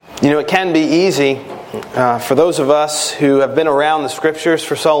You know, it can be easy for those of us who have been around the Scriptures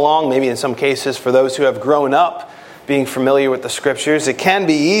for so long, maybe in some cases for those who have grown up being familiar with the Scriptures, it can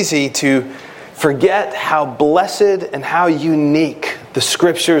be easy to forget how blessed and how unique the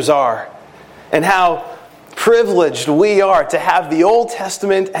Scriptures are, and how privileged we are to have the Old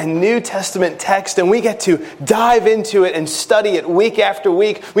Testament and New Testament text, and we get to dive into it and study it week after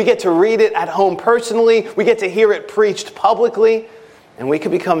week. We get to read it at home personally. We get to hear it preached publicly. And we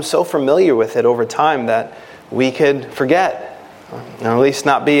could become so familiar with it over time that we could forget, or at least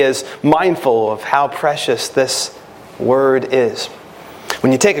not be as mindful of how precious this word is.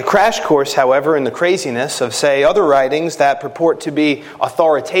 When you take a crash course, however, in the craziness of, say, other writings that purport to be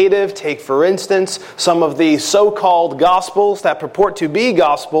authoritative, take, for instance, some of the so-called Gospels that purport to be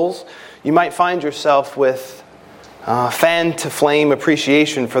Gospels, you might find yourself with fan-to-flame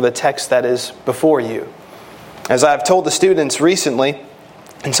appreciation for the text that is before you. As I've told the students recently,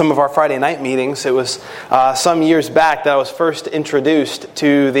 in some of our Friday night meetings, it was some years back that I was first introduced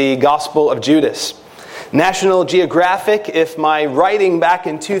to the Gospel of Judas. National Geographic, if my writing back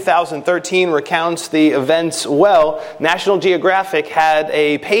in 2013 recounts the events well, National Geographic had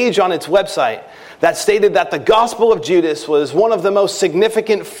a page on its website that stated that the Gospel of Judas was one of the most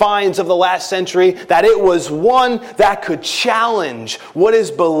significant finds of the last century, that it was one that could challenge what is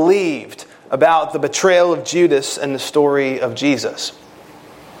believed about the betrayal of Judas and the story of Jesus.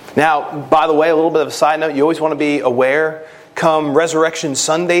 Now, by the way, a little bit of a side note, you always want to be aware come Resurrection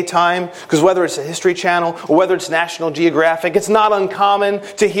Sunday time, because whether it's a History Channel or whether it's National Geographic, it's not uncommon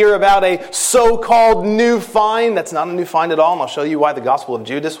to hear about a so-called new find. That's not a new find at all, and I'll show you why the Gospel of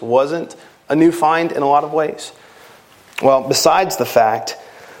Judas wasn't a new find in a lot of ways. Well, besides the fact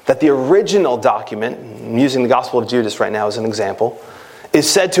that the original document, I'm using the Gospel of Judas right now as an example, is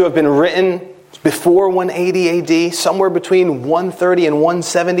said to have been written before 180 AD, somewhere between 130 and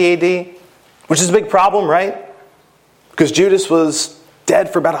 170 AD, which is a big problem, right? Because Judas was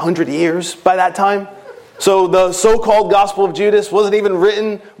dead for about 100 years by that time. So the so-called Gospel of Judas wasn't even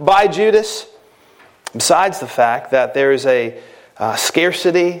written by Judas. Besides the fact that there is a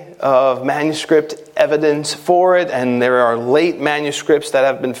scarcity of manuscript evidence for it, and there are late manuscripts that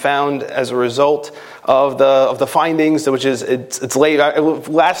have been found as a result of the findings, which is it's late.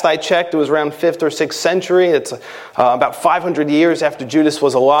 Last I checked, it was around 5th or 6th century. It's about 500 years after Judas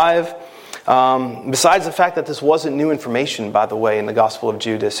was alive. Besides the fact that this wasn't new information, by the way, in the Gospel of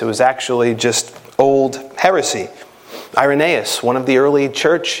Judas, it was actually just old heresy. Irenaeus, one of the early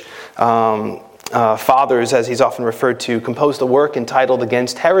church fathers, as he's often referred to, composed a work entitled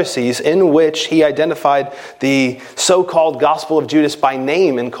Against Heresies, in which he identified the so-called Gospel of Judas by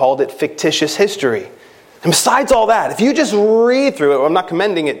name and called it fictitious history. And besides all that, if you just read through it, I'm not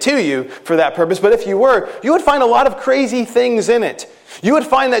commending it to you for that purpose, but if you were, you would find a lot of crazy things in it. You would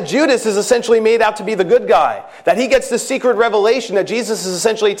find that Judas is essentially made out to be the good guy, that he gets this secret revelation that Jesus is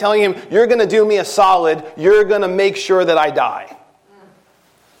essentially telling him, you're going to do me a solid, you're going to make sure that I die.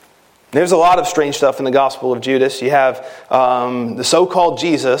 There's a lot of strange stuff in the Gospel of Judas. You have the so-called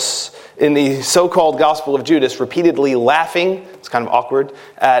Jesus in the so-called Gospel of Judas repeatedly laughing, it's kind of awkward,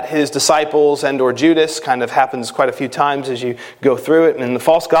 at his disciples and or Judas. Kind of happens quite a few times as you go through it. And in the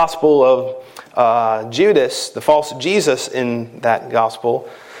false Gospel of Judas, the false Jesus in that Gospel,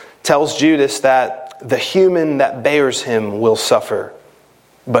 tells Judas that the human that bears him will suffer,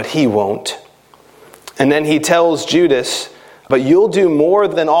 but he won't. And then he tells Judas, but you'll do more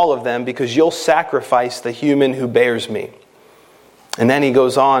than all of them because you'll sacrifice the human who bears me. And then he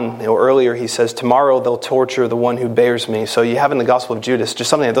goes on, earlier he says, tomorrow they'll torture the one who bears me. So you have in the Gospel of Judas just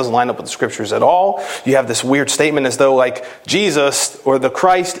something that doesn't line up with the Scriptures at all. You have this weird statement as though like Jesus or the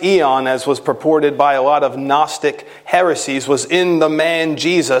Christ eon, as was purported by a lot of Gnostic heresies, was in the man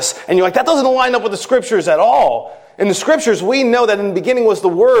Jesus. And you're like, that doesn't line up with the Scriptures at all. In the Scriptures, we know that in the beginning was the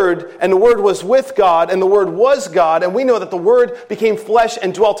Word, and the Word was with God, and the Word was God, and we know that the Word became flesh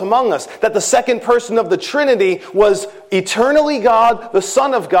and dwelt among us, that the second person of the Trinity was eternally God, the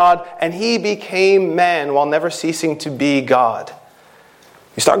Son of God, and He became man while never ceasing to be God.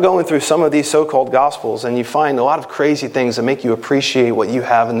 You start going through some of these so-called Gospels, and you find a lot of crazy things that make you appreciate what you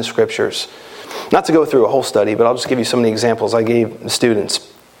have in the Scriptures. Not to go through a whole study, but I'll just give you some of the examples I gave the students.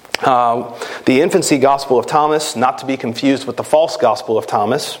 The infancy Gospel of Thomas, not to be confused with the false Gospel of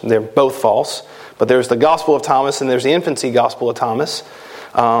Thomas. They're both false. But there's the Gospel of Thomas and there's the infancy Gospel of Thomas.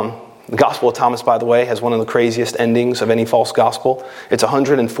 The Gospel of Thomas, by the way, has one of the craziest endings of any false gospel. It's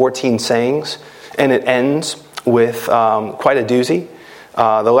 114 sayings, and it ends with quite a doozy.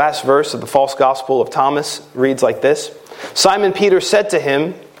 The last verse of the false Gospel of Thomas reads like this. Simon Peter said to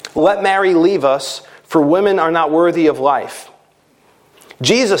him, let Mary leave us, for women are not worthy of life.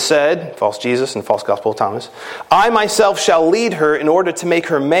 Jesus said, false Jesus and false gospel of Thomas, I myself shall lead her in order to make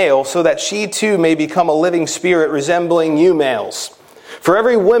her male, so that she too may become a living spirit resembling you males. For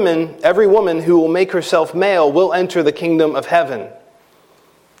every woman who will make herself male will enter the kingdom of heaven.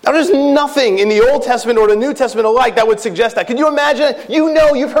 Now there's nothing in the Old Testament or the New Testament alike that would suggest that. Can you imagine?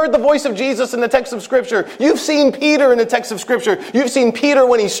 You've heard the voice of Jesus in the text of Scripture. You've seen Peter in the text of Scripture. You've seen Peter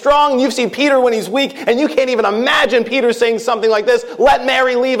when he's strong. You've seen Peter when he's weak. And you can't even imagine Peter saying something like this, let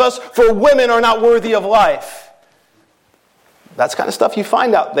Mary leave us, for women are not worthy of life. That's kind of stuff you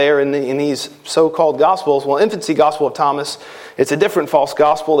find out there in these so-called Gospels. Well, Infancy Gospel of Thomas, it's a different false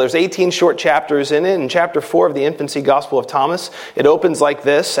gospel. There's 18 short chapters in it. In chapter 4 of the Infancy Gospel of Thomas, it opens like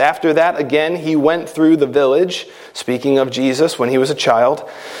this. After that, again, he went through the village, speaking of Jesus when he was a child,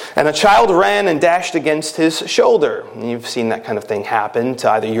 and a child ran and dashed against his shoulder. And you've seen that kind of thing happen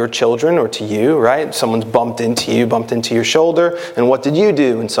to either your children or to you, right? Someone's bumped into your shoulder, and what did you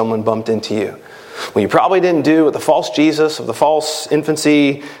do when someone bumped into you? Well, you probably didn't do what the false Jesus of the false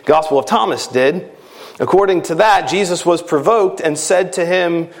Infancy Gospel of Thomas did. According to that, Jesus was provoked and said to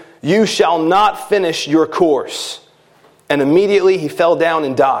him, you shall not finish your course. And immediately he fell down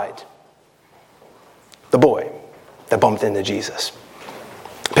and died. The boy that bumped into Jesus.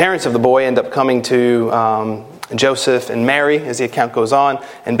 Parents of the boy end up coming to Joseph and Mary, as the account goes on,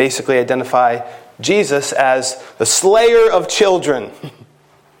 and basically identify Jesus as the slayer of children.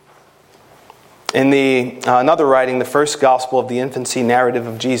 In another writing, the first gospel of the infancy narrative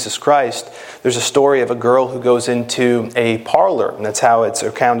of Jesus Christ, there's a story of a girl who goes into a parlor, and that's how it's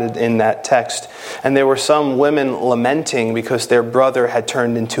recounted in that text. And there were some women lamenting because their brother had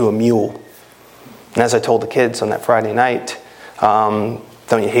turned into a mule. And as I told the kids on that Friday night, don't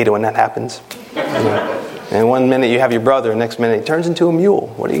you hate it when that happens? And one minute you have your brother, next minute he turns into a mule.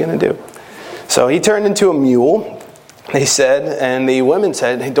 What are you going to do? So he turned into a mule. They said, and the women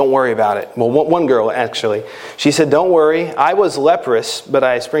said, hey, don't worry about it. Well, one girl, actually. She said, don't worry. I was leprous, but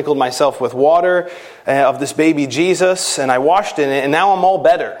I sprinkled myself with water of this baby Jesus, and I washed in it, and now I'm all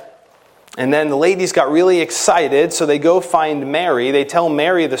better. And then the ladies got really excited, so they go find Mary. They tell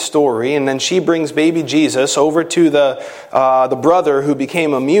Mary the story, and then she brings baby Jesus over to the brother who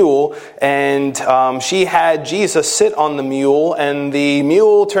became a mule, and she had Jesus sit on the mule, and the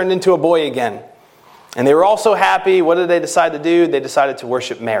mule turned into a boy again. And they were all so happy. What did they decide to do? They decided to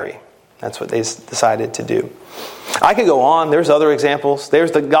worship Mary. That's what they decided to do. I could go on. There's other examples.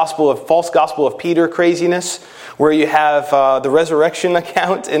 There's the false gospel of Peter craziness, where you have the resurrection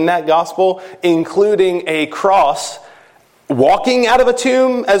account in that gospel, including a cross walking out of a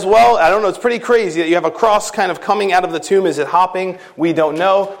tomb as well. I don't know, it's pretty crazy that you have a cross kind of coming out of the tomb. Is it hopping? We don't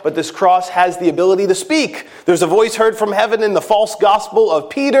know. But this cross has the ability to speak. There's a voice heard from heaven in the false gospel of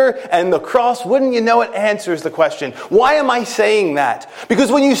Peter, and the cross, wouldn't you know it, answers the question. Why am I saying that? Because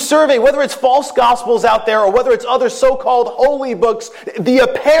when you survey, whether it's false gospels out there or whether it's other so-called holy books, the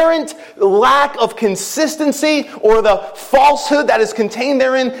apparent lack of consistency or the falsehood that is contained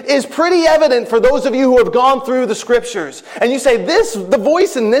therein is pretty evident for those of you who have gone through the scriptures. And you say, the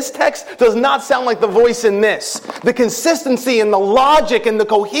voice in this text does not sound like the voice in this. The consistency and the logic and the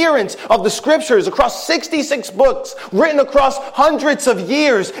coherence of the scriptures across 66 books, written across hundreds of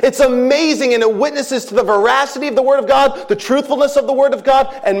years. It's amazing, and it witnesses to the veracity of the Word of God, the truthfulness of the Word of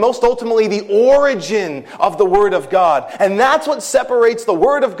God, and most ultimately the origin of the Word of God. And that's what separates the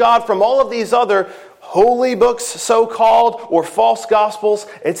Word of God from all of these other holy books, so-called, or false gospels.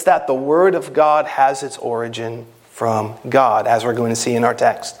 It's that the Word of God has its origin from God, as we're going to see in our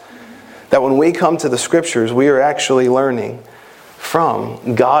text. That when we come to the scriptures, we are actually learning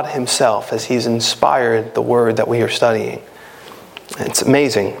from God himself as he's inspired the word that we are studying. It's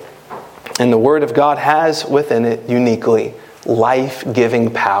amazing. And the word of God has within it uniquely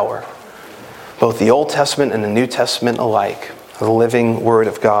life-giving power. Both the Old Testament and the New Testament alike, the living word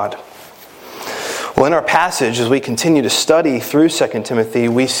of God. Well, in our passage, as we continue to study through 2 Timothy,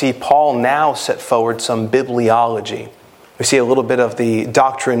 we see Paul now set forward some bibliology. We see a little bit of the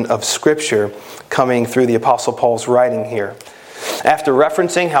doctrine of Scripture coming through the Apostle Paul's writing here. After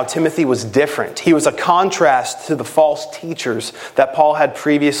referencing how Timothy was different, he was a contrast to the false teachers that Paul had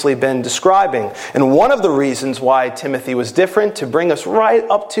previously been describing. And one of the reasons why Timothy was different, to bring us right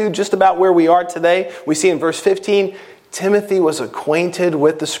up to just about where we are today, we see in verse 15, Timothy was acquainted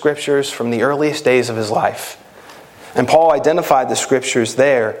with the Scriptures from the earliest days of his life. And Paul identified the Scriptures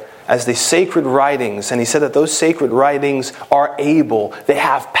there as the sacred writings, and he said that those sacred writings are able, they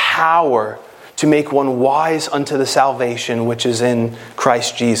have power to make one wise unto the salvation which is in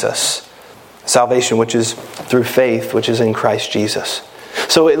Christ Jesus. Salvation which is through faith, which is in Christ Jesus.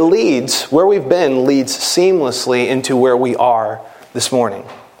 So it leads, where we've been leads seamlessly into where we are this morning.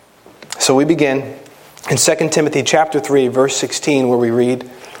 So we begin in 2 Timothy chapter 3, verse 16, where we read,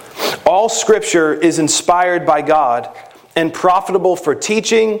 "All Scripture is inspired by God and profitable for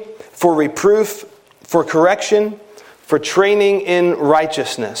teaching, for reproof, for correction, for training in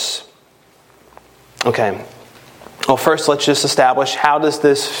righteousness." Okay. Well, first let's just establish, how does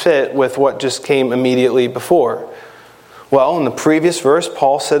this fit with what just came immediately before? Well, in the previous verse,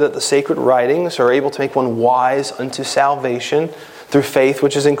 Paul said that the sacred writings are able to make one wise unto salvation through faith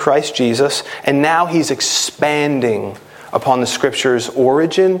which is in Christ Jesus. And now he's expanding upon the Scripture's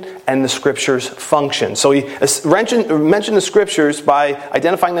origin and the Scripture's function. So he mentioned the Scriptures by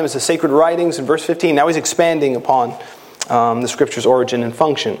identifying them as the sacred writings in verse 15. Now he's expanding upon the Scripture's origin and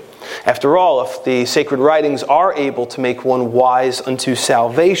function. After all, if the sacred writings are able to make one wise unto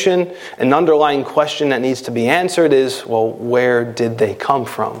salvation, an underlying question that needs to be answered is, well, where did they come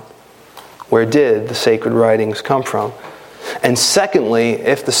from? Where did the sacred writings come from? And secondly,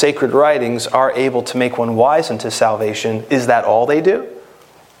 if the sacred writings are able to make one wise unto salvation, is that all they do?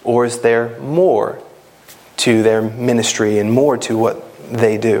 Or is there more to their ministry and more to what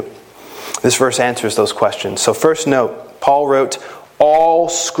they do? This verse answers those questions. So first note, Paul wrote, all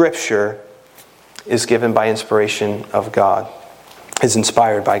Scripture is given by inspiration of God, is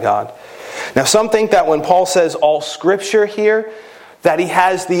inspired by God. Now some think that when Paul says all Scripture here, that he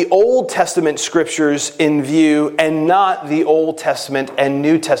has the Old Testament Scriptures in view and not the Old Testament and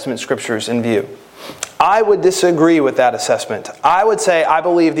New Testament Scriptures in view. I would disagree with that assessment. I would say I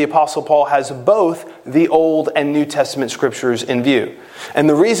believe the Apostle Paul has both the Old and New Testament Scriptures in view. And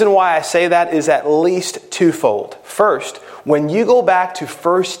the reason why I say that is at least twofold. First, when you go back to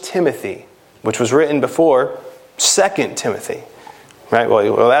 1 Timothy, which was written before 2 Timothy, right?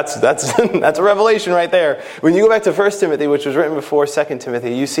 Well, that's that's a revelation right there. When you go back to 1 Timothy, which was written before 2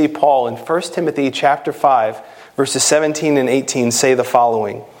 Timothy, you see Paul in 1 Timothy chapter 5, verses 17 and 18 say the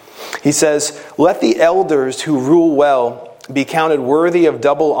following. He says, "Let the elders who rule well be counted worthy of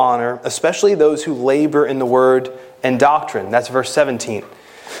double honor, especially those who labor in the word and doctrine." That's verse 17.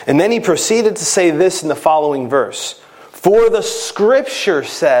 And then he proceeded to say this in the following verse. "For the Scripture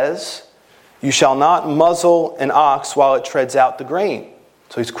says, you shall not muzzle an ox while it treads out the grain."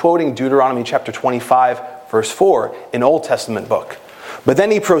 So he's quoting Deuteronomy chapter 25, verse 4, an Old Testament book. But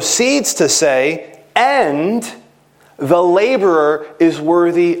then he proceeds to say, "And the laborer is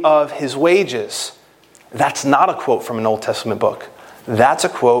worthy of his wages." That's not a quote from an Old Testament book. That's a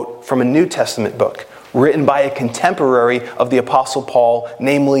quote from a New Testament book, written by a contemporary of the Apostle Paul,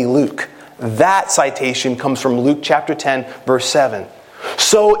 namely Luke. That citation comes from Luke chapter 10, verse 7.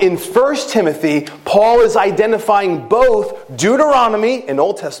 So in 1 Timothy, Paul is identifying both Deuteronomy, an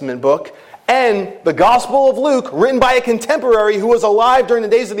Old Testament book, and the Gospel of Luke, written by a contemporary who was alive during the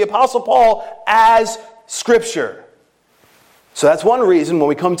days of the Apostle Paul, as Scripture. So that's one reason when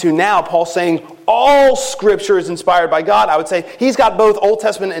we come to now, Paul saying all Scripture is inspired by God. I would say he's got both Old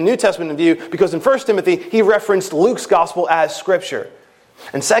Testament and New Testament in view, because in 1 Timothy, he referenced Luke's Gospel as Scripture.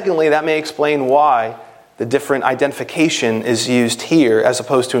 And secondly, that may explain why the different identification is used here as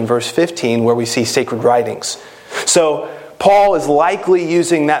opposed to in verse 15 where we see sacred writings. So Paul is likely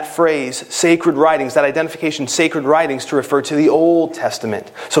using that phrase, sacred writings, that identification, sacred writings, to refer to the Old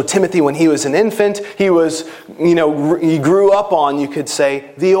Testament. So Timothy, when he was an infant, he grew up on, you could say,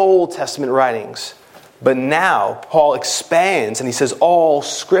 the Old Testament writings. But now Paul expands and he says all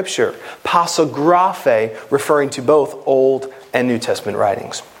Scripture, pasographe, referring to both Old and New Testament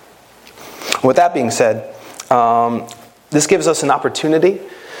writings. With that being said, this gives us an opportunity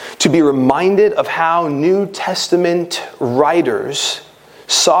to be reminded of how New Testament writers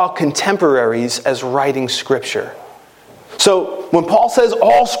saw contemporaries as writing Scripture. So when Paul says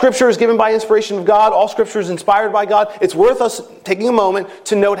all Scripture is given by inspiration of God, all Scripture is inspired by God, it's worth us taking a moment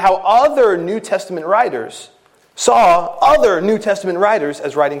to note how other New Testament writers saw other New Testament writers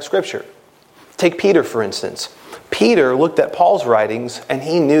as writing Scripture. Take Peter, for instance. Peter looked at Paul's writings and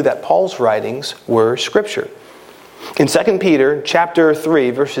he knew that Paul's writings were Scripture. In 2 Peter chapter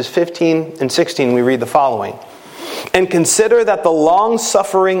 3, verses 15 and 16, we read the following. "And consider that the long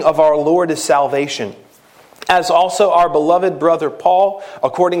suffering of our Lord is salvation, as also our beloved brother Paul,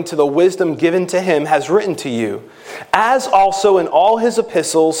 according to the wisdom given to him, has written to you, as also in all his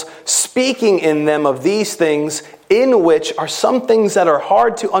epistles, speaking in them of these things, in which are some things that are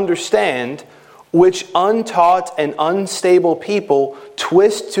hard to understand, which untaught and unstable people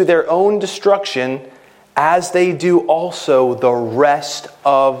twist to their own destruction, as they do also the rest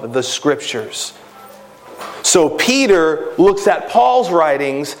of the Scriptures." So Peter looks at Paul's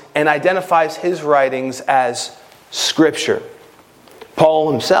writings and identifies his writings as Scripture.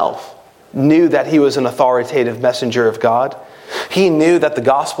 Paul himself knew that he was an authoritative messenger of God. He knew that the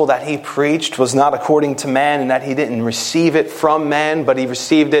gospel that he preached was not according to man, and that he didn't receive it from man, but he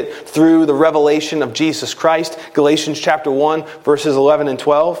received it through the revelation of Jesus Christ. Galatians chapter 1, verses 11 and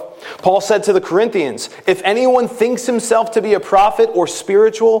 12. Paul said to the Corinthians, "If anyone thinks himself to be a prophet or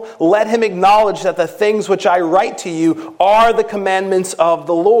spiritual, let him acknowledge that the things which I write to you are the commandments of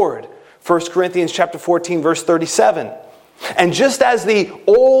the Lord." 1 Corinthians chapter 14, verse 37. And just as the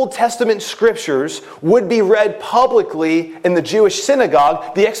Old Testament scriptures would be read publicly in the Jewish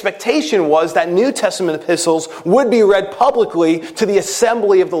synagogue, the expectation was that New Testament epistles would be read publicly to the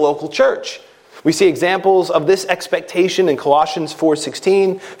assembly of the local church. We see examples of this expectation in Colossians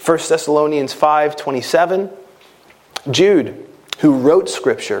 4:16, 1 Thessalonians 5:27. Jude, who wrote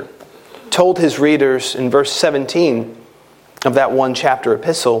scripture, told his readers in verse 17 of that one chapter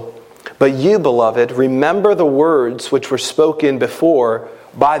epistle, "But you, beloved, remember the words which were spoken before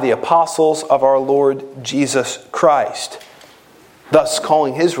by the apostles of our Lord Jesus Christ," thus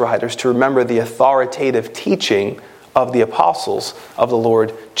calling his writers to remember the authoritative teaching of the apostles of the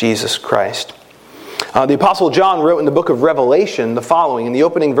Lord Jesus Christ. The Apostle John wrote in the book of Revelation the following, in the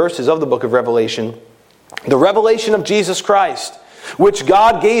opening verses of the book of Revelation: "The revelation of Jesus Christ, which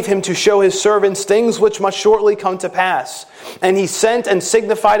God gave him to show his servants things which must shortly come to pass. And he sent and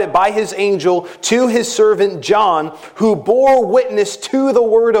signified it by his angel to his servant John, who bore witness to the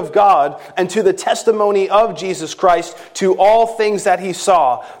word of God and to the testimony of Jesus Christ, to all things that he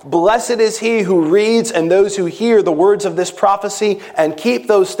saw. Blessed is he who reads and those who hear the words of this prophecy and keep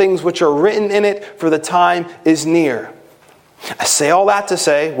those things which are written in it, for the time is near." I say all that to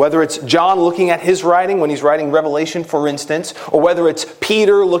say, whether it's John looking at his writing when he's writing Revelation, for instance, or whether it's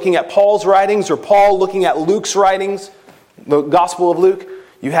Peter looking at Paul's writings or Paul looking at Luke's writings, the Gospel of Luke,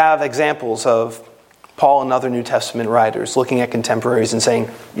 you have examples of Paul and other New Testament writers looking at contemporaries and saying,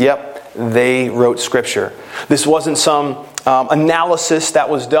 yep, they wrote Scripture. This wasn't some analysis that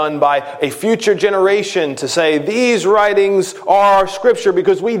was done by a future generation to say these writings are Scripture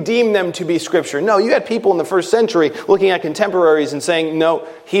because we deem them to be Scripture. No, you had people in the first century looking at contemporaries and saying, no,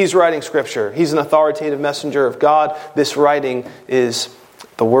 he's writing Scripture. He's an authoritative messenger of God. This writing is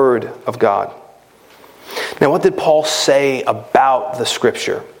the Word of God. Now, what did Paul say about the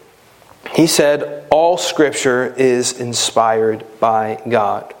Scripture? He said, all Scripture is inspired by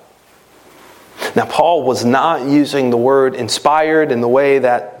God. Now, Paul was not using the word inspired in the way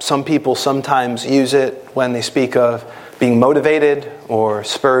that some people sometimes use it when they speak of being motivated or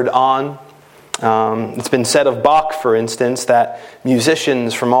spurred on. It's been said of Bach, for instance, that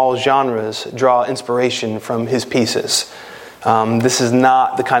musicians from all genres draw inspiration from his pieces. This is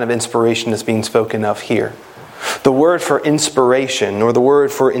not the kind of inspiration that's being spoken of here. The word for inspiration, or the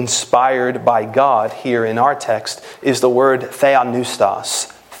word for inspired by God here in our text, is the word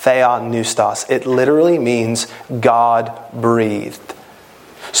theopneustos. Theopneustos. It literally means God-breathed.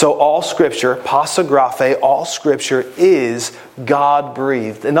 So all Scripture, pasographe, all Scripture is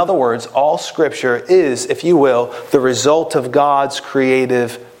God-breathed. In other words, all Scripture is, if you will, the result of God's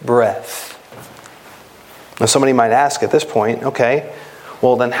creative breath. Now somebody might ask at this point, okay,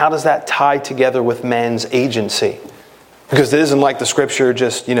 well then how does that tie together with man's agency? Because it isn't like the Scripture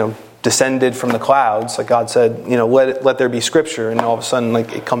just, descended from the clouds, like God said, let there be Scripture, and all of a sudden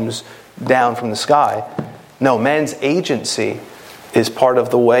it comes down from the sky. No, man's agency is part of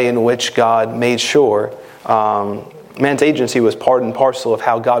the way in which God made sure. Man's agency was part and parcel of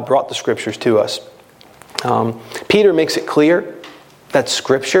how God brought the Scriptures to us. Peter makes it clear that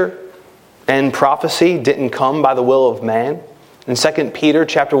Scripture and prophecy didn't come by the will of man. In 2 Peter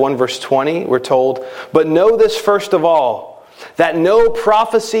chapter 1, verse 20, we're told, "But know this first of all, that no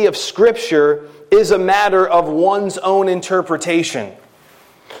prophecy of Scripture is a matter of one's own interpretation."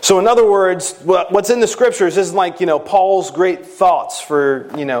 So in other words, what's in the Scriptures isn't like, Paul's great thoughts for,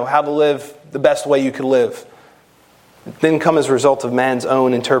 how to live the best way you could live. It didn't come as a result of man's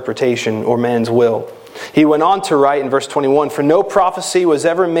own interpretation or man's will. He went on to write in verse 21, "For no prophecy was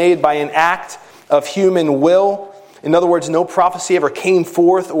ever made by an act of human will." In other words, no prophecy ever came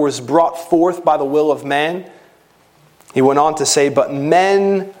forth or was brought forth by the will of man. He went on to say, "But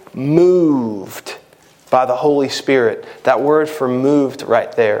men moved by the Holy Spirit." That word for moved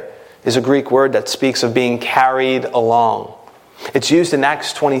right there is a Greek word that speaks of being carried along. It's used in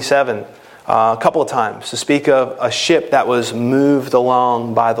Acts 27 a couple of times to speak of a ship that was moved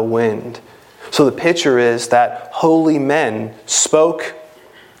along by the wind. So the picture is that holy men spoke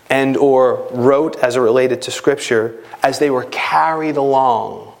and or wrote as it related to Scripture as they were carried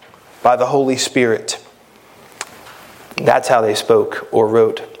along by the Holy Spirit. That's how they spoke or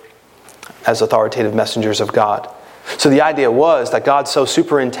wrote as authoritative messengers of God. So the idea was that God so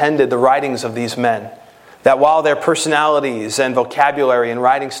superintended the writings of these men That while their personalities and vocabulary and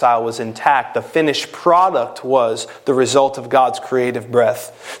writing style was intact, the finished product was the result of God's creative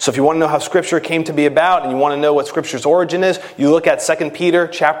breath. So if you want to know how Scripture came to be about and you want to know what Scripture's origin is, you look at 2 Peter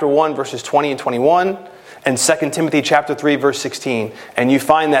chapter 1, verses 20 and 21, and 2 Timothy chapter 3, verse 16. And you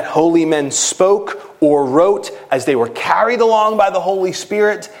find that holy men spoke or wrote as they were carried along by the Holy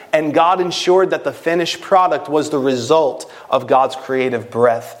Spirit, and God ensured that the finished product was the result of God's creative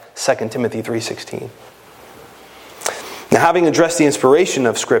breath. 2 Timothy 3:16. Now, having addressed the inspiration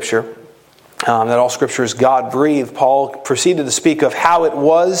of Scripture, that all Scripture is God-breathed, Paul proceeded to speak of how it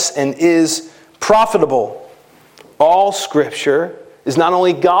was and is profitable. All Scripture is not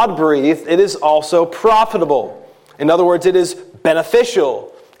only God-breathed, it is also profitable. In other words, it is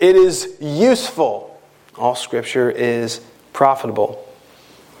beneficial. It is useful. All Scripture is profitable.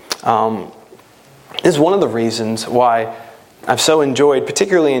 This is one of the reasons why I've so enjoyed,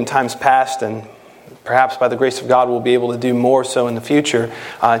 particularly in times past, and perhaps by the grace of God we'll be able to do more so in the future,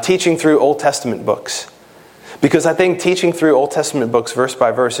 teaching through Old Testament books. Because I think teaching through Old Testament books verse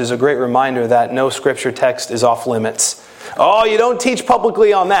by verse is a great reminder that no Scripture text is off limits. Oh, you don't teach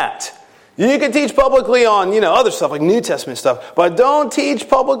publicly on that. You can teach publicly on, other stuff like New Testament stuff, but don't teach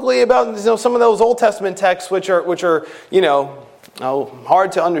publicly about some of those Old Testament texts which are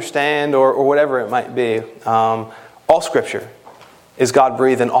hard to understand or whatever it might be. All Scripture is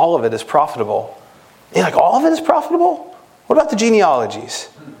God-breathed, and all of it is profitable. You're like, all of it is profitable? What about the genealogies?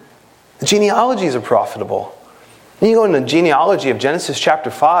 The genealogies are profitable. And you go into the genealogy of Genesis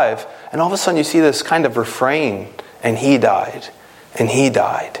chapter 5, and all of a sudden you see this kind of refrain, and he died, and he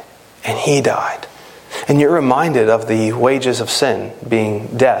died, and he died. And you're reminded of the wages of sin being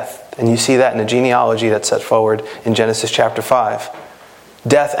death. And you see that in the genealogy that's set forward in Genesis chapter 5.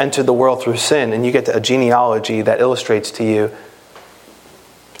 Death entered the world through sin, and you get to a genealogy that illustrates to you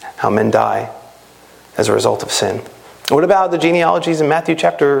how men die as a result of sin. What about the genealogies in Matthew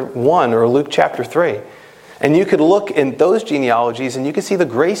chapter 1 or Luke chapter 3? And you could look in those genealogies and you could see the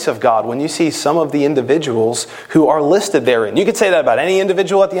grace of God when you see some of the individuals who are listed therein. You could say that about any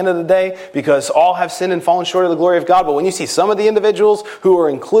individual at the end of the day because all have sinned and fallen short of the glory of God. But when you see some of the individuals who are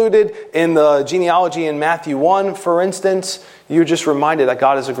included in the genealogy in Matthew 1, for instance, you're just reminded that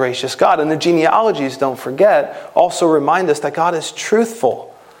God is a gracious God. And the genealogies, don't forget, also remind us that God is truthful.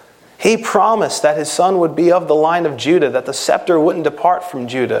 He promised that his son would be of the line of Judah, that the scepter wouldn't depart from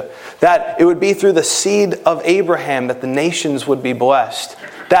Judah, that it would be through the seed of Abraham that the nations would be blessed,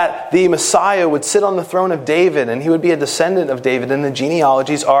 that the Messiah would sit on the throne of David and he would be a descendant of David. And the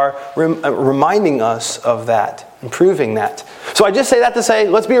genealogies are reminding us of that, and proving that. So I just say that to say,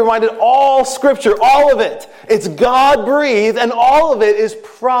 let's be reminded all Scripture, all of it, it's God-breathed and all of it is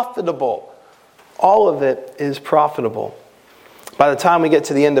profitable. All of it is profitable. By the time we get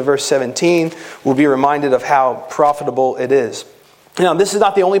to the end of verse 17, we'll be reminded of how profitable it is. Now, this is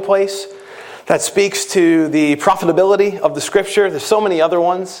not the only place that speaks to the profitability of the Scripture. There's so many other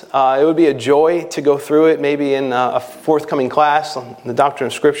ones. It would be a joy to go through it, maybe in a forthcoming class on the doctrine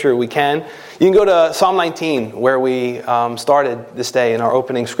of Scripture. We can. You can go to Psalm 19, where we started this day in our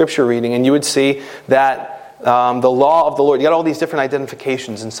opening Scripture reading, and you would see that the law of the Lord, you got all these different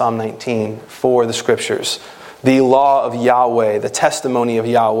identifications in Psalm 19 for the Scriptures. The law of Yahweh, the testimony of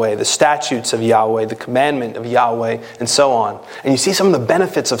Yahweh, the statutes of Yahweh, the commandment of Yahweh, and so on. And you see some of the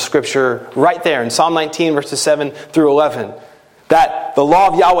benefits of Scripture right there in Psalm 19, verses 7 through 11. That the law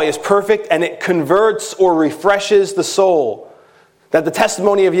of Yahweh is perfect and it converts or refreshes the soul. That the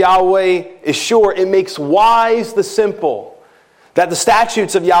testimony of Yahweh is sure, it makes wise the simple. That the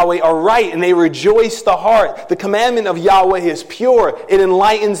statutes of Yahweh are right and they rejoice the heart. The commandment of Yahweh is pure. It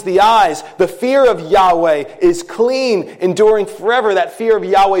enlightens the eyes. The fear of Yahweh is clean, enduring forever. That fear of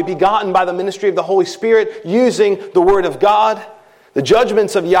Yahweh begotten by the ministry of the Holy Spirit, using the Word of God. The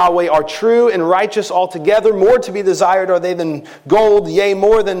judgments of Yahweh are true and righteous altogether. More to be desired are they than gold, yea,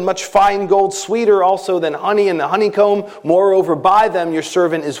 more than much fine gold, sweeter also than honey and the honeycomb. Moreover, by them your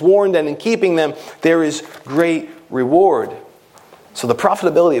servant is warned, and in keeping them there is great reward. So the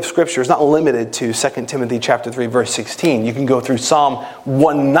profitability of Scripture is not limited to 2 Timothy chapter 3, verse 16. You can go through Psalm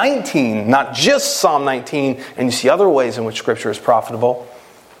 119, not just Psalm 19, and you see other ways in which Scripture is profitable.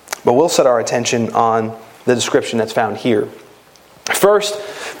 But we'll set our attention on the description that's found here.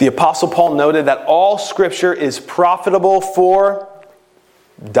 First, the Apostle Paul noted that all Scripture is profitable for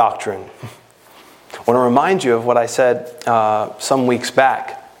doctrine. I want to remind you of what I said some weeks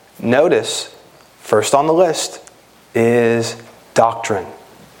back. Notice, first on the list is doctrine.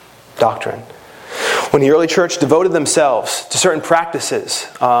 Doctrine. When the early church devoted themselves to certain practices,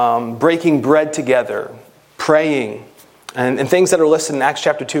 breaking bread together, praying, And things that are listed in Acts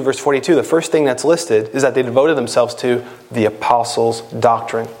chapter 2, verse 42, the first thing that's listed is that they devoted themselves to the apostles'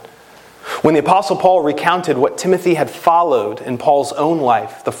 doctrine. When the Apostle Paul recounted what Timothy had followed in Paul's own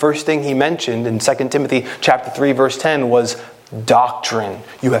life, the first thing he mentioned in 2 Timothy chapter 3, verse 10 was doctrine.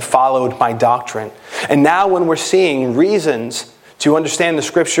 You have followed my doctrine. And now when we're seeing reasons to understand the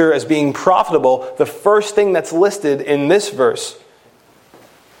Scripture as being profitable, the first thing that's listed in this verse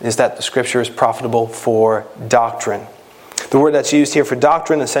is that the Scripture is profitable for doctrine. The word that's used here for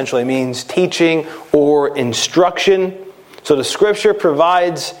doctrine essentially means teaching or instruction. So the Scripture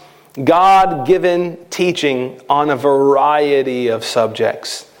provides God-given teaching on a variety of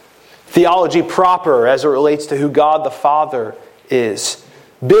subjects. Theology proper as it relates to who God the Father is.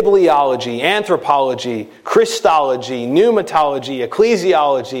 Bibliology, anthropology, Christology, pneumatology,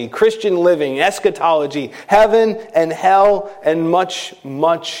 ecclesiology, Christian living, eschatology, heaven and hell, and much,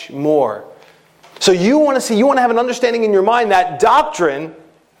 much more. So you want to have an understanding in your mind that doctrine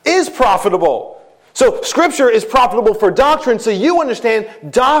is profitable. So Scripture is profitable for doctrine, so you understand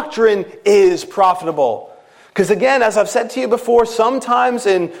doctrine is profitable. Because again, as I've said to you before, sometimes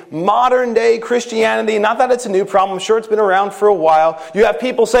in modern day Christianity, not that it's a new problem, I'm sure it's been around for a while, you have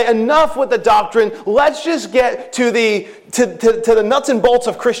people say, enough with the doctrine, let's just get to the nuts and bolts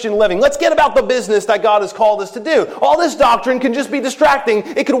of Christian living. Let's get about the business that God has called us to do. All this doctrine can just be distracting,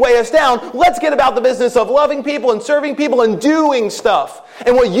 it could weigh us down. Let's get about the business of loving people and serving people and doing stuff.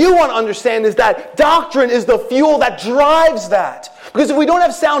 And what you want to understand is that doctrine is the fuel that drives that. Because if we don't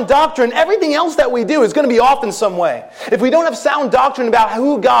have sound doctrine, everything else that we do is going to be off in some way. If we don't have sound doctrine about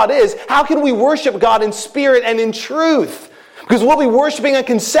who God is, how can we worship God in spirit and in truth? Because we'll be worshiping a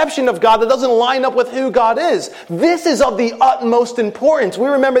conception of God that doesn't line up with who God is. This is of the utmost importance. We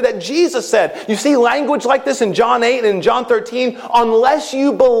remember that Jesus said, you see language like this in John 8 and in John 13, unless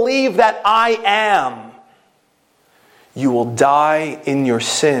you believe that I am, you will die in your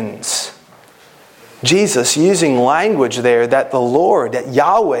sins. Jesus using language there that the Lord, that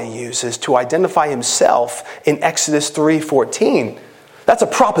Yahweh uses to identify himself in Exodus 3:14. That's a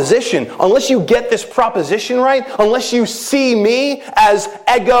proposition. Unless you get this proposition right, unless you see me as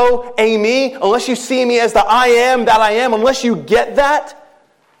ego, eimi, unless you see me as the I am that I am, unless you get that,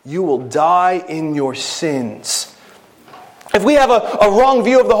 you will die in your sins. If we have a wrong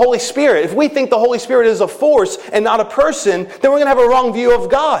view of the Holy Spirit, if we think the Holy Spirit is a force and not a person, then we're going to have a wrong view of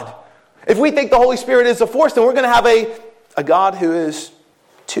God. If we think the Holy Spirit is a force, then we're going to have a God who is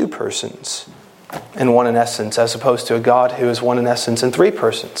two persons and one in essence, as opposed to a God who is one in essence and three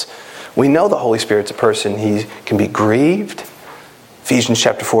persons. We know the Holy Spirit's a person. He can be grieved. Ephesians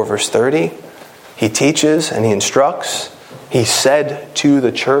chapter 4, verse 30. He teaches and he instructs. He said to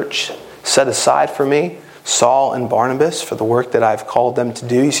the church, set aside for me Saul and Barnabas for the work that I've called them to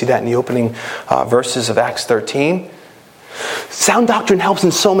do. You see that in the opening verses of Acts 13. Sound doctrine helps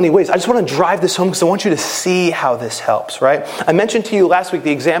in so many ways. I just want to drive this home because I want you to see how this helps, right? I mentioned to you last week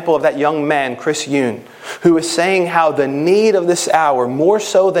the example of that young man, Chris Yoon, who was saying how the need of this hour, more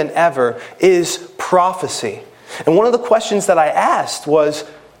so than ever, is prophecy. And one of the questions that I asked was,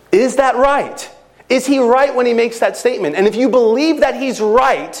 is that right? Is he right when he makes that statement? And if you believe that he's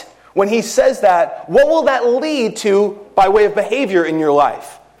right when he says that, what will that lead to by way of behavior in your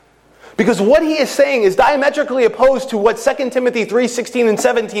life? Because what he is saying is diametrically opposed to what 2 Timothy 3:16 and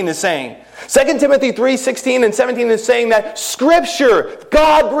 17 is saying. 2 Timothy 3:16 and 17 is saying that Scripture,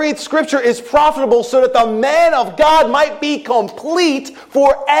 God-breathed Scripture, is profitable so that the man of God might be complete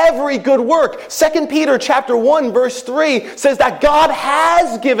for every good work. 2 Peter chapter 1 verse 3 says that God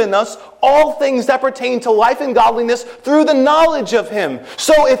has given us all things that pertain to life and godliness through the knowledge of Him.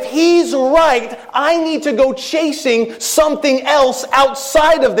 So if He's right, I need to go chasing something else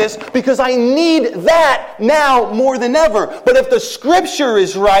outside of this because I need that now more than ever. But if the Scripture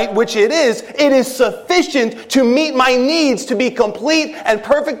is right, which it is sufficient to meet my needs, to be complete and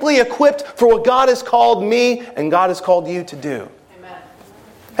perfectly equipped for what God has called me and God has called you to do.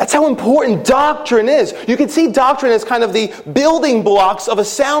 That's how important doctrine is. You can see doctrine as kind of the building blocks of a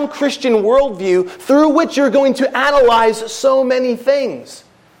sound Christian worldview through which you're going to analyze so many things.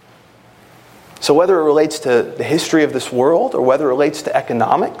 So whether it relates to the history of this world or whether it relates to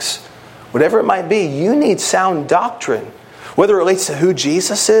economics, whatever it might be, you need sound doctrine. Whether it relates to who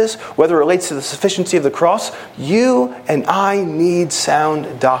Jesus is, whether it relates to the sufficiency of the cross, you and I need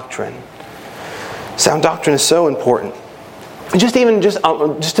sound doctrine. Sound doctrine is so important. Just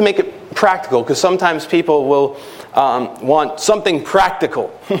to make it practical, because sometimes people will want something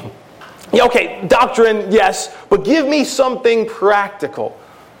practical. Yeah, okay, doctrine, yes, but give me something practical.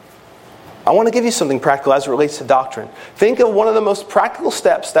 I want to give you something practical as it relates to doctrine. Think of one of the most practical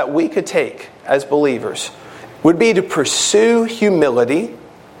steps that we could take as believers would be to pursue humility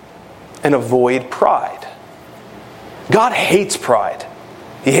and avoid pride. God hates pride.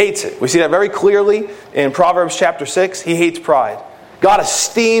 He hates it. We see that very clearly in Proverbs chapter 6. He hates pride. God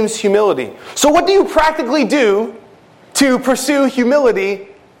esteems humility. So what do you practically do to pursue humility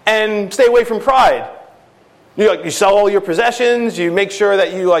and stay away from pride? You sell all your possessions, you make sure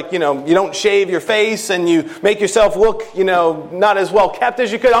that you don't shave your face, and you make yourself look, not as well kept as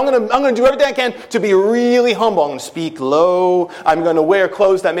you could. I'm going to do everything I can to be really humble. I'm going to speak low. I'm going to wear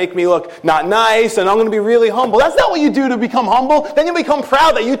clothes that make me look not nice, and I'm going to be really humble. That's not what you do to become humble. Then you become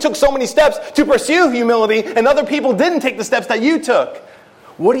proud that you took so many steps to pursue humility, and other people didn't take the steps that you took.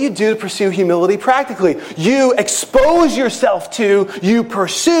 What do you do to pursue humility practically? You expose yourself to, you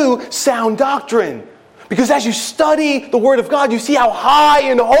pursue sound doctrine. Because as you study the Word of God, you see how high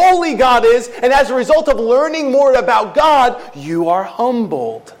and holy God is, and as a result of learning more about God, you are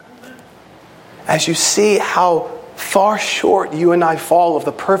humbled. As you see how far short you and I fall of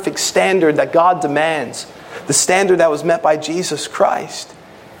the perfect standard that God demands, the standard that was met by Jesus Christ,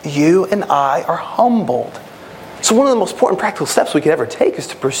 you and I are humbled. So one of the most important practical steps we could ever take is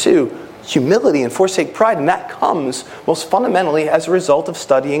to pursue humility and forsake pride, and that comes most fundamentally as a result of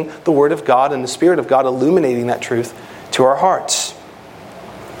studying the Word of God and the Spirit of God illuminating that truth to our hearts.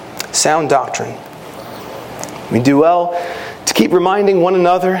 Sound doctrine. We do well to keep reminding one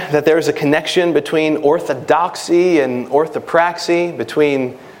another that there is a connection between orthodoxy and orthopraxy,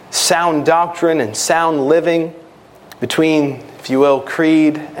 between sound doctrine and sound living, between, if you will,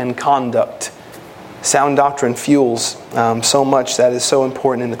 creed and conduct. Sound doctrine fuels so much that is so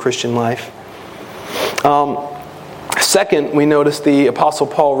important in the Christian life. Second, we notice the Apostle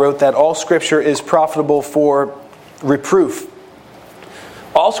Paul wrote that all Scripture is profitable for reproof.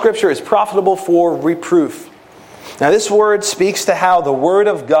 All Scripture is profitable for reproof. Now this word speaks to how the Word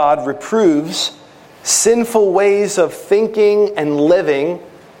of God reproves sinful ways of thinking and living,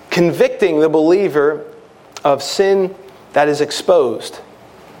 convicting the believer of sin that is exposed.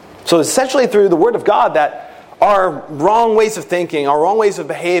 So essentially through the Word of God that our wrong ways of thinking, our wrong ways of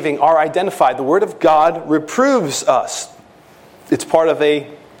behaving are identified. The Word of God reproves us. It's part of a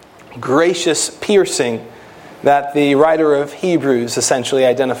gracious piercing that the writer of Hebrews essentially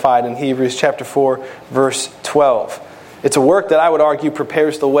identified in Hebrews chapter 4, verse 12. It's a work that I would argue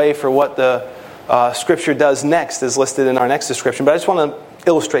prepares the way for what the Scripture does next, is listed in our next description. But I just want to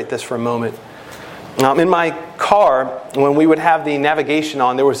illustrate this for a moment. In my car, when we would have the navigation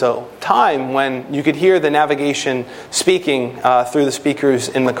on, there was a time when you could hear the navigation speaking through the speakers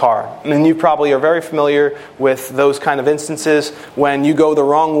in the car. And you probably are very familiar with those kind of instances when you go the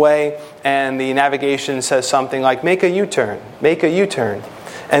wrong way and the navigation says something like, make a U-turn, make a U-turn.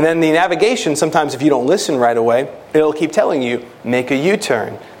 And then the navigation, sometimes if you don't listen right away, it'll keep telling you, make a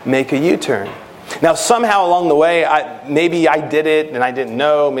U-turn, make a U-turn. Now, somehow along the way, maybe I did it and I didn't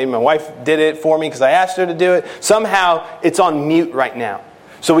know. Maybe my wife did it for me because I asked her to do it. Somehow, it's on mute right now.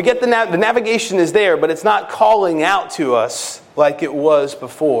 So we get the navigation is there, but it's not calling out to us like it was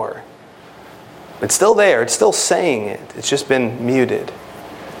before. It's still there. It's still saying it. It's just been muted.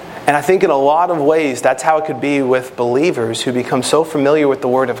 And I think in a lot of ways, that's how it could be with believers who become so familiar with the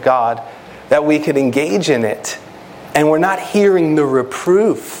Word of God that we could engage in it, and we're not hearing the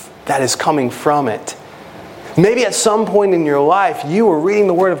reproof that is coming from it. Maybe at some point in your life, you were reading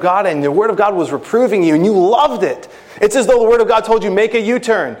the Word of God and the Word of God was reproving you and you loved it. It's as though the Word of God told you, make a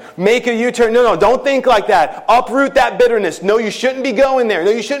U-turn. Make a U-turn. No, don't think like that. Uproot that bitterness. No, you shouldn't be going there.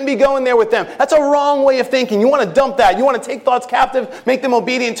 No, you shouldn't be going there with them. That's a wrong way of thinking. You want to dump that. You want to take thoughts captive, make them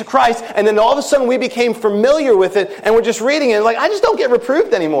obedient to Christ, and then all of a sudden we became familiar with it and we're just reading it like, I just don't get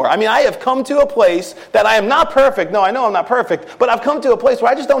reproved anymore. I mean, I have come to a place that I am not perfect. No, I know I'm not perfect, but I've come to a place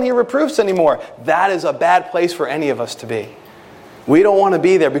where I just don't hear reproofs anymore. That is a bad place for any of us to be. We don't want to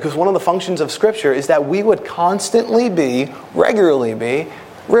be there because one of the functions of Scripture is that we would regularly be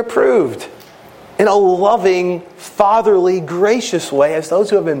reproved in a loving, fatherly, gracious way as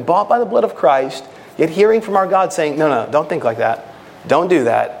those who have been bought by the blood of Christ, yet hearing from our God saying, no, don't think like that. Don't do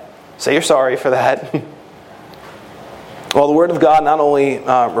that. Say you're sorry for that. Well, the Word of God not only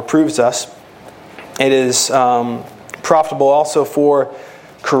reproves us, it is profitable also for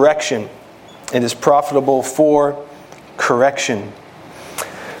correction. It is profitable for correction.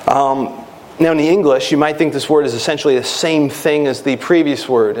 Now in the English, you might think this word is essentially the same thing as the previous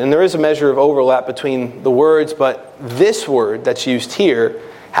word. And there is a measure of overlap between the words, but this word that's used here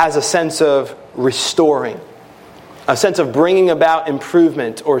has a sense of restoring, a sense of bringing about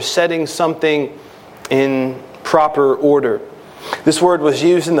improvement or setting something in proper order. This word was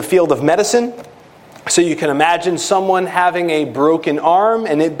used in the field of medicine, So you can imagine someone having a broken arm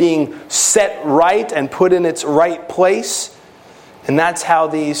and it being set right and put in its right place. And that's how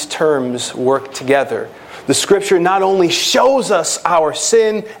these terms work together. The Scripture not only shows us our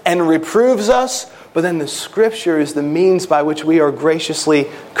sin and reproves us, but then the Scripture is the means by which we are graciously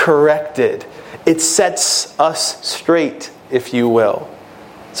corrected. It sets us straight, if you will.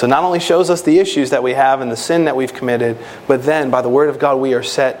 So not only shows us the issues that we have and the sin that we've committed, but then by the Word of God we are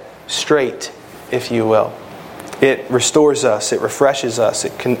set straight, if you will. It restores us, it refreshes us,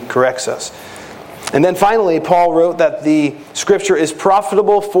 it corrects us. And then finally, Paul wrote that the Scripture is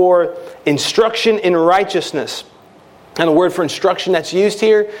profitable for instruction in righteousness. And the word for instruction that's used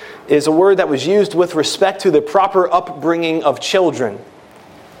here is a word that was used with respect to the proper upbringing of children.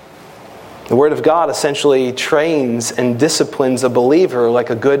 The Word of God essentially trains and disciplines a believer like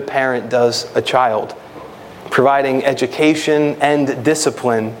a good parent does a child, providing education and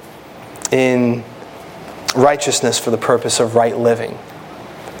discipline in righteousness for the purpose of right living.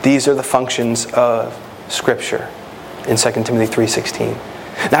 These are the functions of Scripture in 2 Timothy 3:16.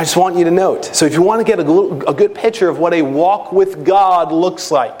 Now I just want you to note, so if you want to get a good picture of what a walk with God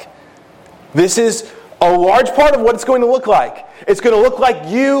looks like, this is a large part of what it's going to look like. It's going to look like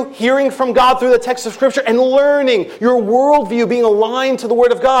you hearing from God through the text of Scripture and learning, your worldview being aligned to the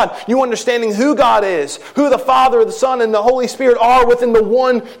Word of God. You understanding who God is, who the Father, the Son, and the Holy Spirit are within the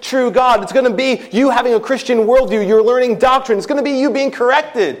one true God. It's going to be you having a Christian worldview. You're learning doctrine. It's going to be you being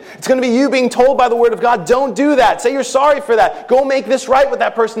corrected. It's going to be you being told by the Word of God, don't do that. Say you're sorry for that. Go make this right with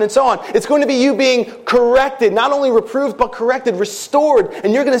that person and so on. It's going to be you being corrected, not only reproved, but corrected, restored.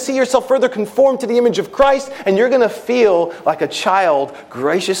 And you're going to see yourself further conformed to the image of Christ, and you're going to feel like a child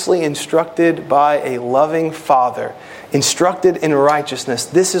graciously instructed by a loving Father, instructed in righteousness.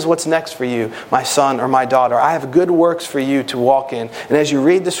 This is what's next for you, my son or my daughter. I have good works for you to walk in. And as you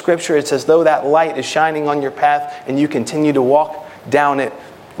read the Scripture, it's as though that light is shining on your path and you continue to walk down it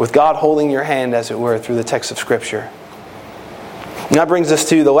with God holding your hand, as it were, through the text of Scripture. And that brings us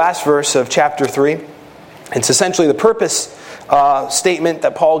to the last verse of chapter 3. It's essentially the purpose statement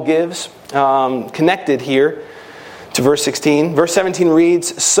that Paul gives, connected here to verse 16. Verse 17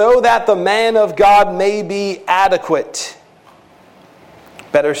 reads, so that the man of God may be adequate.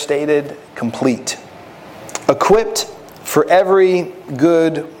 Better stated, complete. Equipped for every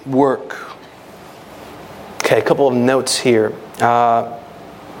good work. Okay, a couple of notes here.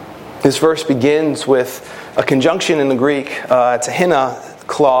 This verse begins with a conjunction in the Greek. It's a hina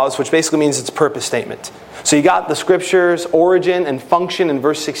clause, which basically means it's a purpose statement. So you got the Scripture's origin and function in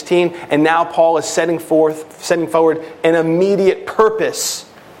verse 16, and now Paul is setting forward an immediate purpose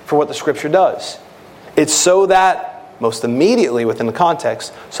for what the Scripture does. It's so that, most immediately within the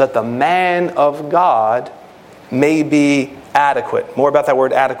context, so that the man of God may be adequate. More about that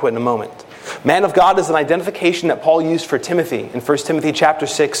word adequate in a moment. Man of God is an identification that Paul used for Timothy in 1 Timothy chapter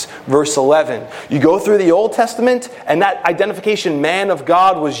 6, verse 11. You go through the Old Testament, and that identification, man of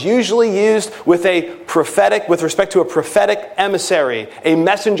God, was usually used with respect to a prophetic emissary, a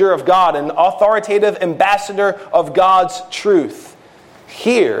messenger of God, an authoritative ambassador of God's truth.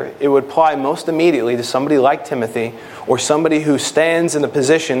 Here, it would apply most immediately to somebody like Timothy, or somebody who stands in the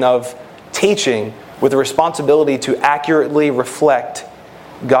position of teaching with the responsibility to accurately reflect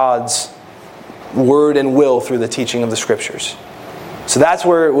God's word and will through the teaching of the Scriptures. So that's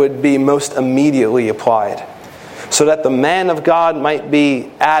where it would be most immediately applied. So that the man of God might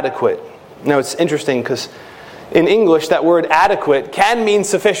be adequate. Now it's interesting because in English that word adequate can mean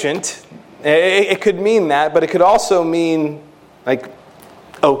sufficient. It could mean that, but it could also mean like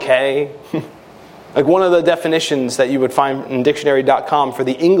okay. Like one of the definitions that you would find in dictionary.com for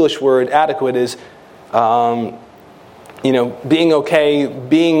the English word adequate is being okay,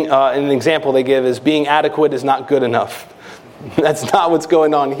 an example they give is being adequate is not good enough. That's not what's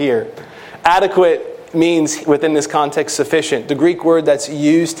going on here. Adequate means, within this context, sufficient. The Greek word that's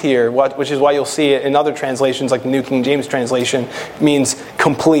used here, which is why you'll see it in other translations like the New King James translation, means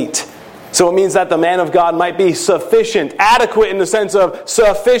complete. So it means that the man of God might be sufficient, adequate in the sense of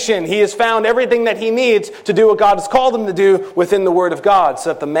sufficient. He has found everything that he needs to do what God has called him to do within the Word of God, so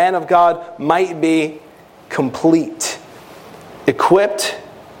that the man of God might be complete. Equipped,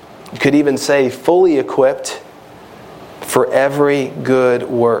 you could even say fully equipped for every good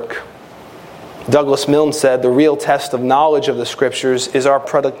work. Douglas Milne said, the real test of knowledge of the Scriptures is our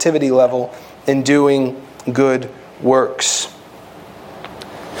productivity level in doing good works.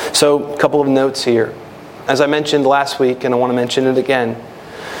 So, a couple of notes here. As I mentioned last week, and I want to mention it again,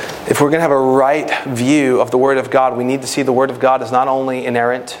 if we're going to have a right view of the Word of God, we need to see the Word of God as not only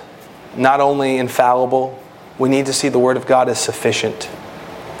inerrant, not only infallible, we need to see the Word of God as sufficient.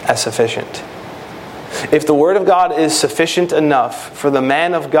 If the Word of God is sufficient enough for the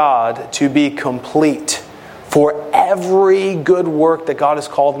man of God to be complete for every good work that God has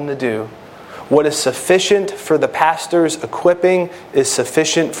called him to do, what is sufficient for the pastor's equipping is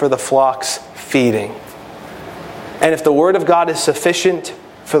sufficient for the flock's feeding. And if the Word of God is sufficient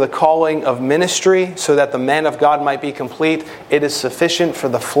for the calling of ministry so that the man of God might be complete, it is sufficient for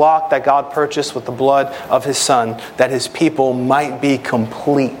the flock that God purchased with the blood of His Son, that His people might be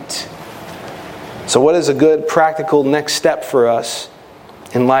complete. So what is a good practical next step for us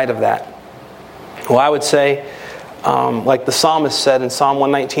in light of that? Well, I would say, like the psalmist said in Psalm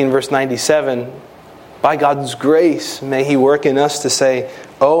 119, verse 97, by God's grace may He work in us to say,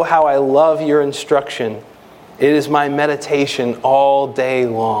 "Oh, how I love your instruction. It is my meditation all day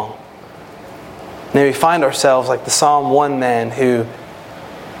long." May we find ourselves like the Psalm 1 man who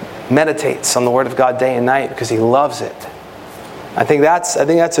meditates on the Word of God day and night because he loves it. I think that's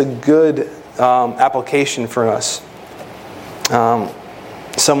a good application for us.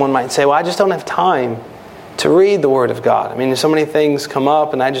 Someone might say, "Well, I just don't have time to read the Word of God. I mean, so many things come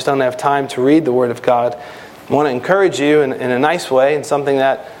up and I just don't have time to read the Word of God." I want to encourage you in a nice way, and something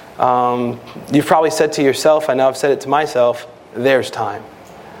that you've probably said to yourself. I know I've said it to myself. There's time.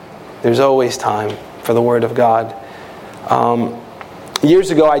 There's always time for the Word of God.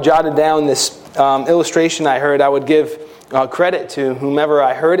 Years ago, I jotted down this illustration I heard. I would give credit to whomever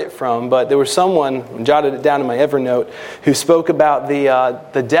I heard it from, but there was someone, jotted it down in my Evernote, who spoke about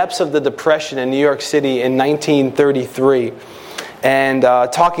the depths of the Depression in New York City in 1933. And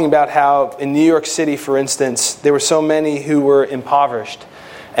talking about how in New York City, for instance, there were so many who were impoverished.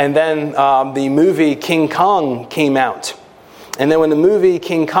 And then the movie King Kong came out. And then when the movie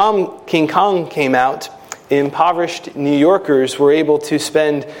King Kong came out, impoverished New Yorkers were able to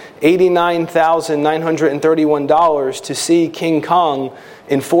spend $89,931 to see King Kong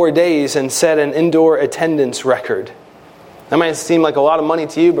in 4 days and set an indoor attendance record. That might seem like a lot of money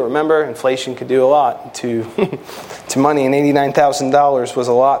to you, but remember, inflation could do a lot to money, and $89,000 was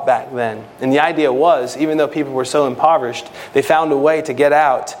a lot back then. And the idea was, even though people were so impoverished, they found a way to get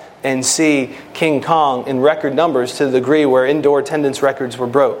out and see King Kong in record numbers to the degree where indoor attendance records were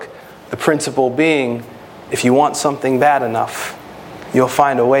broke. The principle being, if you want something bad enough, you'll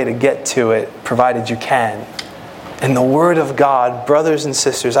find a way to get to it, provided you can. And the Word of God, brothers and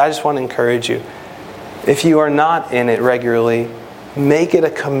sisters, I just want to encourage you. If you are not in it regularly, make it a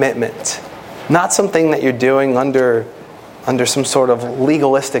commitment. Not something that you're doing under some sort of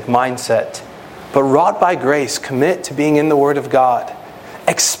legalistic mindset, but wrought by grace, commit to being in the Word of God,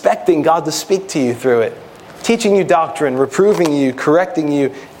 expecting God to speak to you through it, teaching you doctrine, reproving you, correcting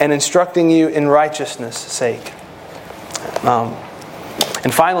you, and instructing you in righteousness' sake.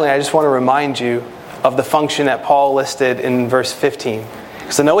 And finally, I just want to remind you of the function that Paul listed in verse 15.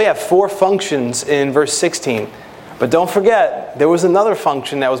 Because I know we have 4 functions in verse 16. But don't forget, there was another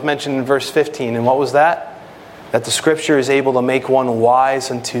function that was mentioned in verse 15. And what was that? That the Scripture is able to make one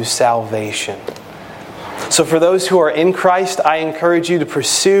wise unto salvation. So for those who are in Christ, I encourage you to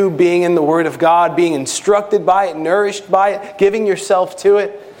pursue being in the Word of God, being instructed by it, nourished by it, giving yourself to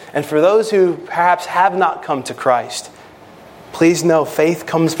it. And for those who perhaps have not come to Christ, please know faith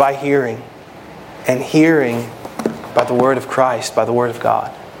comes by hearing, and hearing by the Word of Christ, by the Word of God.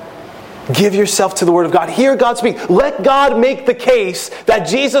 Give yourself to the Word of God. Hear God speak. Let God make the case that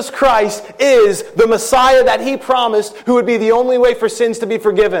Jesus Christ is the Messiah that He promised, who would be the only way for sins to be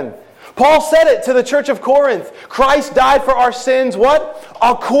forgiven. Paul said it to the church of Corinth. Christ died for our sins, what?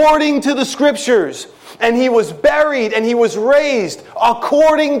 According to the Scriptures. And He was buried and He was raised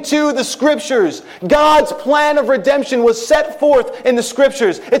according to the Scriptures. God's plan of redemption was set forth in the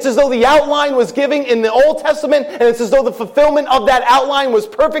Scriptures. It's as though the outline was given in the Old Testament, and it's as though the fulfillment of that outline was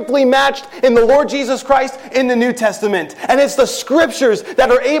perfectly matched in the Lord Jesus Christ in the New Testament. And it's the Scriptures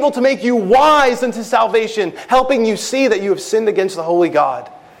that are able to make you wise unto salvation, helping you see that you have sinned against the holy God,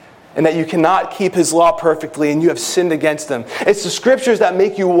 and that you cannot keep His law perfectly, and you have sinned against Him. It's the Scriptures that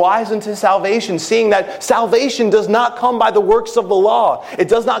make you wise unto salvation, seeing that salvation does not come by the works of the law. It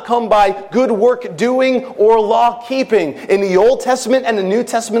does not come by good work doing or law keeping. In the Old Testament and the New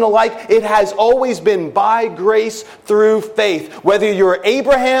Testament alike, it has always been by grace through faith. Whether you're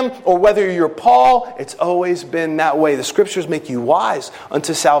Abraham or whether you're Paul, it's always been that way. The Scriptures make you wise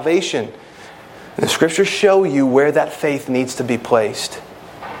unto salvation. And the Scriptures show you where that faith needs to be placed.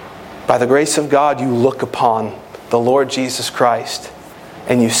 By the grace of God, you look upon the Lord Jesus Christ,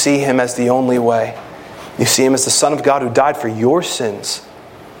 and you see Him as the only way. You see Him as the Son of God who died for your sins.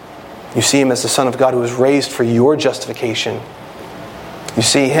 You see Him as the Son of God who was raised for your justification. You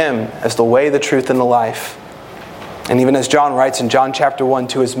see Him as the way, the truth, and the life. And even as John writes in John chapter 1,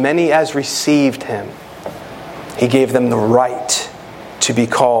 to as many as received him, he gave them the right to be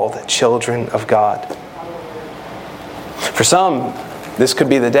called children of God. For some, this could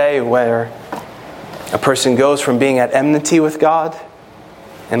be the day where a person goes from being at enmity with God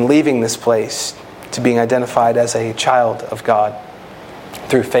and leaving this place to being identified as a child of God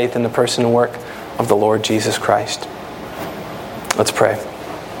through faith in the person and work of the Lord Jesus Christ. Let's pray.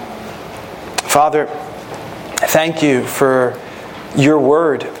 Father, thank you for your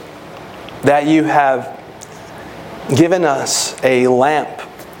word, that you have given us a lamp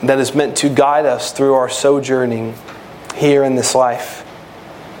that is meant to guide us through our sojourning here in this life.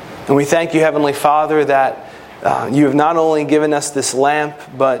 And we thank you, Heavenly Father, that you have not only given us this lamp,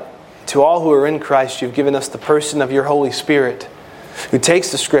 but to all who are in Christ, you've given us the person of your Holy Spirit, who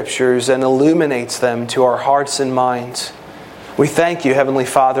takes the Scriptures and illuminates them to our hearts and minds. We thank you, Heavenly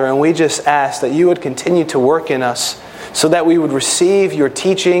Father, and we just ask that you would continue to work in us so that we would receive your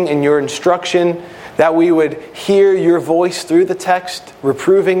teaching and your instruction, that we would hear your voice through the text,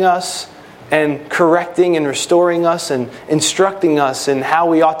 reproving us and correcting and restoring us and instructing us in how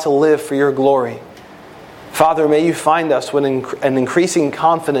we ought to live for your glory. Father, may you find us with an increasing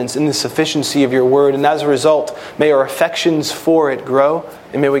confidence in the sufficiency of your word, and as a result, may our affections for it grow,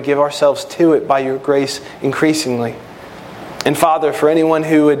 and may we give ourselves to it by your grace increasingly. And Father, for anyone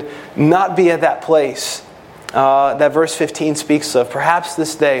who would not be at that place that verse 15 speaks of, perhaps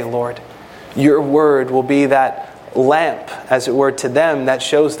this day, Lord, your word will be that lamp, as it were, to them that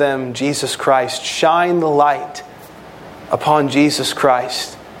shows them Jesus Christ. Shine the light upon Jesus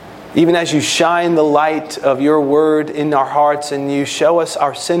Christ. Even as you shine the light of your word in our hearts and you show us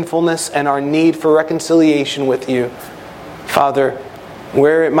our sinfulness and our need for reconciliation with you, Father,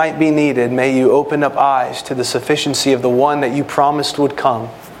 where it might be needed, may you open up eyes to the sufficiency of the one that you promised would come,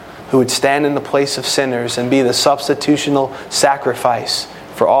 who would stand in the place of sinners and be the substitutional sacrifice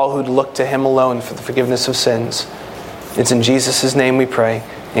for all who'd look to him alone for the forgiveness of sins. It's in Jesus' name we pray.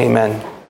 Amen.